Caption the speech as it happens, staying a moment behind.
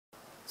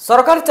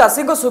सरकार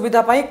चाषी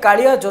सुविधा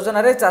कालिया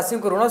योजन चाषी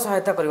को ऋण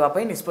सहायता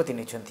करने निष्पत्ति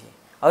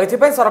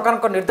नहीं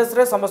सरकार निर्देश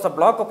में समस्त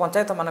ब्लॉक और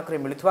पंचायत मानक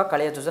मिलुवा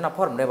कालिया योजना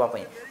फर्म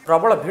नेबाई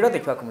प्रबल भिड़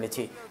देखा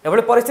मिली।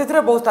 एभली परिस्थिति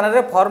में बहु स्थान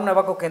में फर्म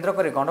नेबा केन्द्र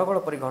कर गंडगोल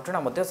परी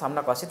घटना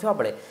सामना को आसी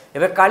बेले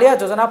एवं कालिया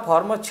योजना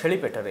फर्म छेली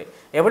पेटरे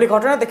एभली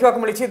घटना देखा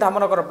मिली।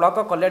 धामनगर ब्लॉक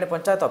कल्याणी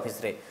पंचायत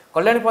ऑफिस रे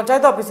कल्याणी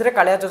पंचायत ऑफिस रे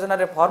कालिया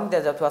योजन फर्म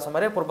दि जाता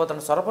समय पूर्वतन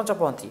सरपंच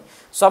पहुंची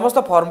समस्त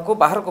फर्म को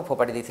बाहर को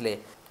फोपाड़ी देते।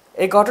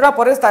 एक घटना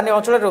पर स्थानीय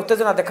अंचल में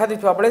उत्तेजना देखा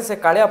बेले से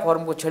कालिया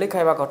फर्म को छेली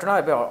खाइबा घटना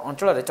एवं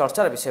अंचल में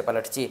चर्चार विषय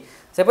पलटि।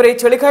 सेपरि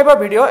छेली खाइबा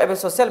वीडियो एवं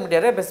सोशल मीडिया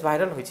रे बेस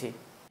भाइराल होइछि।